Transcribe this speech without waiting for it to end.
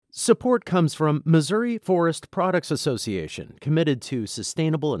Support comes from Missouri Forest Products Association, committed to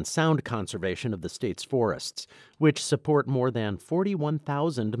sustainable and sound conservation of the state's forests, which support more than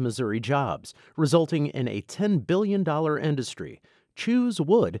 41,000 Missouri jobs, resulting in a $10 billion industry.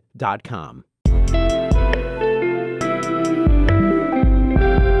 ChooseWood.com.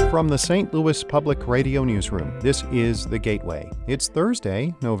 From the St. Louis Public Radio Newsroom, this is The Gateway. It's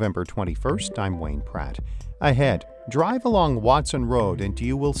Thursday, November 21st. I'm Wayne Pratt. Ahead, drive along Watson Road and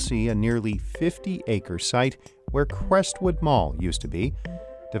you will see a nearly 50-acre site where Crestwood Mall used to be.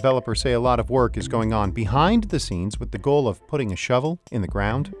 Developers say a lot of work is going on behind the scenes with the goal of putting a shovel in the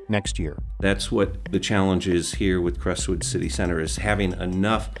ground next year. That's what the challenge is here with Crestwood City Center, is having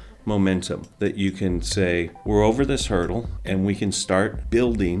enough momentum that you can say, we're over this hurdle and we can start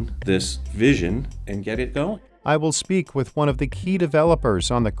building this vision and get it going. I will speak with one of the key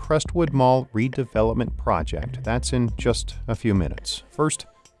developers on the Crestwood Mall redevelopment project. That's in just a few minutes. First,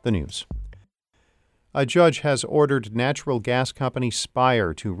 the news. A judge has ordered natural gas company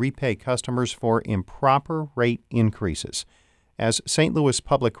Spire to repay customers for improper rate increases. As St. Louis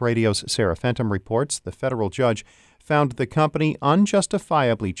Public Radio's Sarah Fenton reports, the federal judge found the company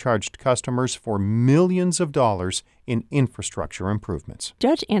unjustifiably charged customers for millions of dollars in infrastructure improvements.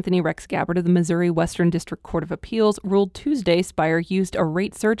 Judge Anthony Rex Gabbard of the Missouri Western District Court of Appeals ruled Tuesday Spire used a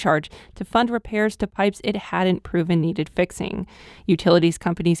rate surcharge to fund repairs to pipes it hadn't proven needed fixing. Utilities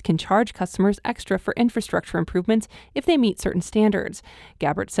companies can charge customers extra for infrastructure improvements if they meet certain standards.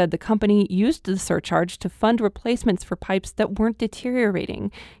 Gabbard said the company used the surcharge to fund replacements for pipes that weren't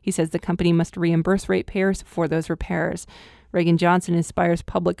deteriorating. He says the company must reimburse ratepayers for those repairs. Reagan Johnson is Spire's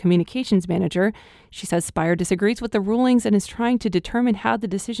public communications manager. She says Spire disagrees with the rulings and is trying to determine how the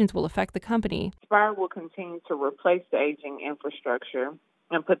decisions will affect the company. Spire will continue to replace the aging infrastructure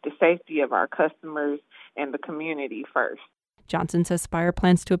and put the safety of our customers and the community first. Johnson says Spire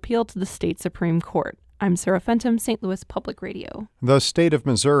plans to appeal to the state Supreme Court. I'm Sarah Fenton, St. Louis Public Radio. The state of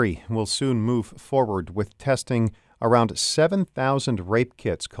Missouri will soon move forward with testing around 7,000 rape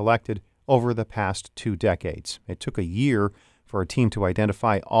kits collected over the past 2 decades. It took a year for a team to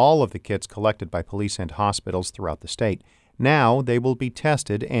identify all of the kits collected by police and hospitals throughout the state. Now they will be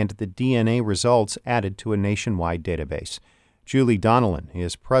tested and the DNA results added to a nationwide database. Julie Donnellan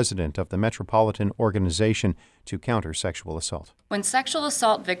is president of the Metropolitan Organization to Counter Sexual Assault. When sexual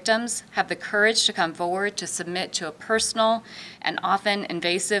assault victims have the courage to come forward to submit to a personal and often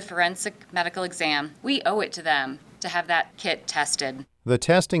invasive forensic medical exam, we owe it to them to have that kit tested. The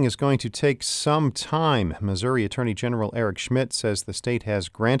testing is going to take some time. Missouri Attorney General Eric Schmidt says the state has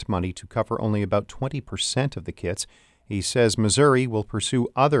grant money to cover only about 20% of the kits. He says Missouri will pursue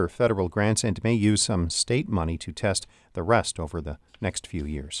other federal grants and may use some state money to test the rest over the next few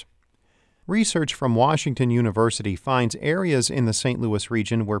years. Research from Washington University finds areas in the St. Louis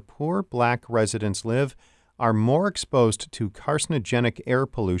region where poor black residents live are more exposed to carcinogenic air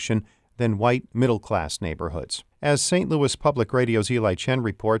pollution than white middle-class neighborhoods. As St. Louis Public Radio's Eli Chen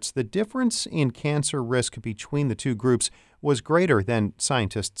reports, the difference in cancer risk between the two groups was greater than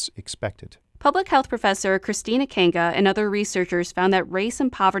scientists expected. Public health professor Christina Kanga and other researchers found that race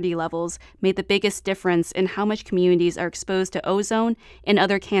and poverty levels made the biggest difference in how much communities are exposed to ozone and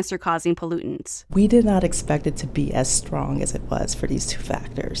other cancer-causing pollutants. We did not expect it to be as strong as it was for these 2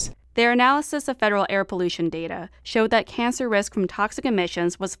 factors. Their analysis of federal air pollution data showed that cancer risk from toxic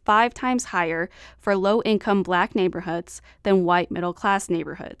emissions was 5 times higher for low-income black neighborhoods than white middle-class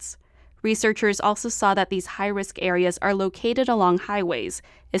neighborhoods. Researchers also saw that these high-risk areas are located along highways,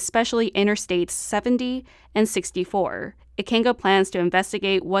 especially Interstates 70 and 64. Ikenga plans to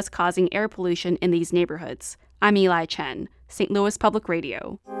investigate what's causing air pollution in these neighborhoods. I'm Eli Chen, St. Louis Public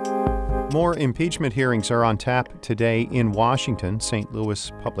Radio. More impeachment hearings are on tap today in Washington. St.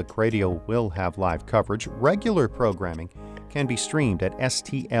 Louis Public Radio will have live coverage. Regular programming can be streamed at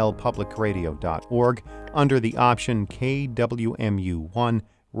stlpublicradio.org under the option KWMU1,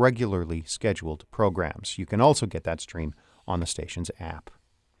 regularly scheduled programs. You can also get that stream on the station's app.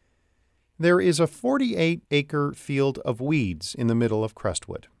 There is a 48-acre field of weeds in the middle of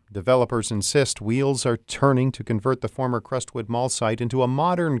Crestwood. Developers insist wheels are turning to convert the former Crestwood Mall site into a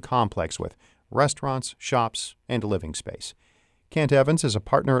modern complex with restaurants, shops, and living space. Kent Evans is a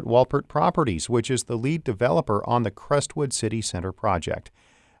partner at Walpert Properties, which is the lead developer on the Crestwood City Center project.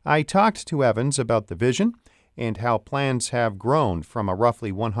 I talked to Evans about the vision and how plans have grown from a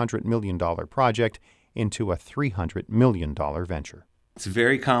roughly $100 million project into a $300 million venture. It's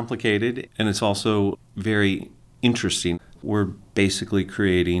very complicated, and it's also very interesting. We're basically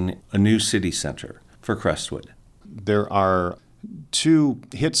creating a new city center for Crestwood. There are 2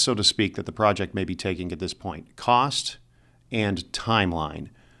 hits, so to speak, that the project may be taking at this point: cost and timeline.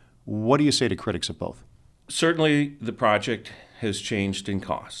 What do you say to critics of both? Certainly, the project has changed in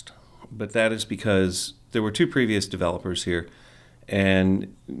cost, but that is because there were two previous developers here,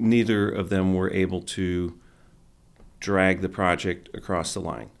 and neither of them were able to drag the project across the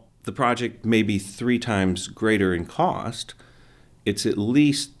line. The project may be 3 times greater in cost. It's at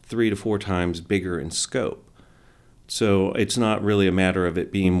least 3 to 4 times bigger in scope. So it's not really a matter of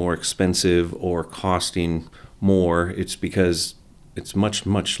it being more expensive or costing more. It's because it's much,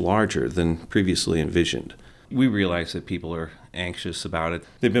 much larger than previously envisioned. We realize that people are anxious about it.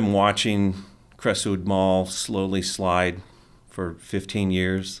 They've been watching Crestwood Mall slowly slide for 15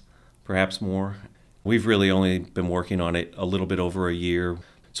 years, perhaps more. We've really only been working on it a little bit over a year.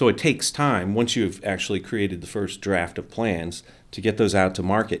 So it takes time, once you've actually created the first draft of plans, to get those out to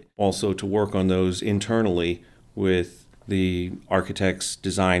market. Also to work on those internally with the architects,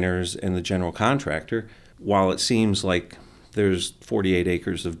 designers, and the general contractor. While it seems like there's 48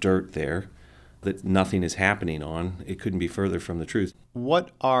 acres of dirt there that nothing is happening on, it couldn't be further from the truth.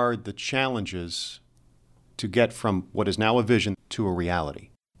 What are the challenges to get from what is now a vision to a reality?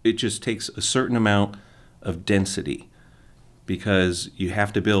 It just takes a certain amount of density because you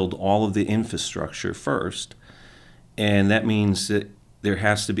have to build all of the infrastructure first, and that means that there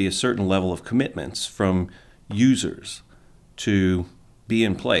has to be a certain level of commitments from users to be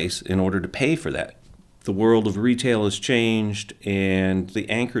in place in order to pay for that. The world of retail has changed, and the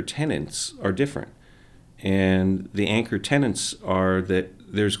anchor tenants are different. And the anchor tenants are that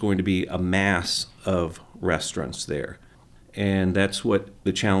there's going to be a mass of restaurants there. And that's what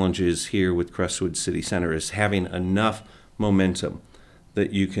the challenge is here with Crestwood City Center, is having enough momentum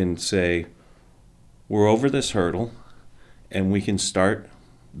that you can say, we're over this hurdle, and we can start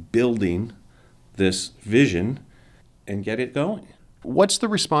building this vision and get it going. What's the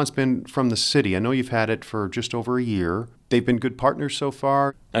response been from the city? I know you've had it for just over a year. They've been good partners so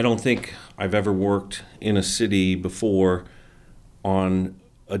far. I don't think I've ever worked in a city before on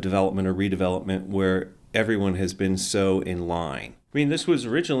a development or redevelopment where everyone has been so in line. I mean, this was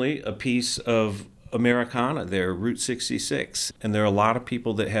originally a piece of Americana there, Route 66, and there are a lot of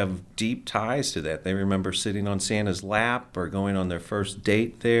people that have deep ties to that. They remember sitting on Santa's lap or going on their first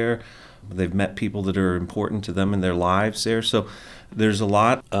date there. They've met people that are important to them in their lives there. So there's a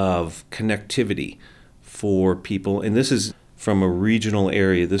lot of connectivity for people. And this is from a regional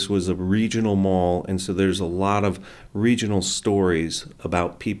area. This was a regional mall. And so there's a lot of regional stories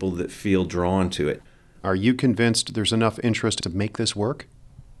about people that feel drawn to it. Are you convinced there's enough interest to make this work?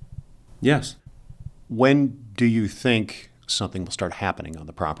 Yes. When do you think something will start happening on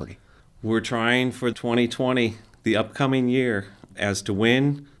the property? We're trying for 2020, the upcoming year. As to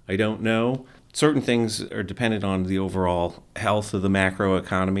when, I don't know. Certain things are dependent on the overall health of the macro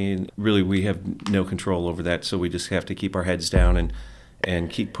economy, and really we have no control over that, so we just have to keep our heads down and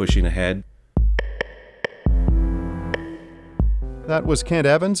keep pushing ahead. That was Kent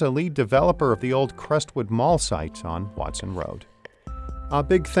Evans, a lead developer of the old Crestwood Mall site on Watson Road. A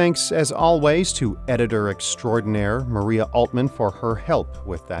big thanks, as always, to editor extraordinaire Maria Altman for her help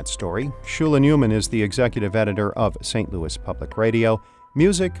with that story. Shula Newman is the executive editor of St. Louis Public Radio.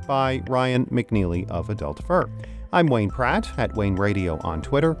 Music by Ryan McNeely of Adult Fur. I'm Wayne Pratt at Wayne Radio on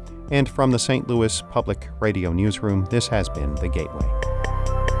Twitter. And from the St. Louis Public Radio Newsroom, this has been The Gateway.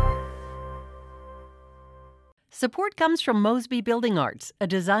 Support comes from Mosby Building Arts, a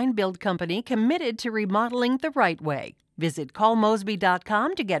design-build company committed to remodeling the right way. Visit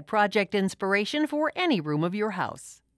callmosby.com to get project inspiration for any room of your house.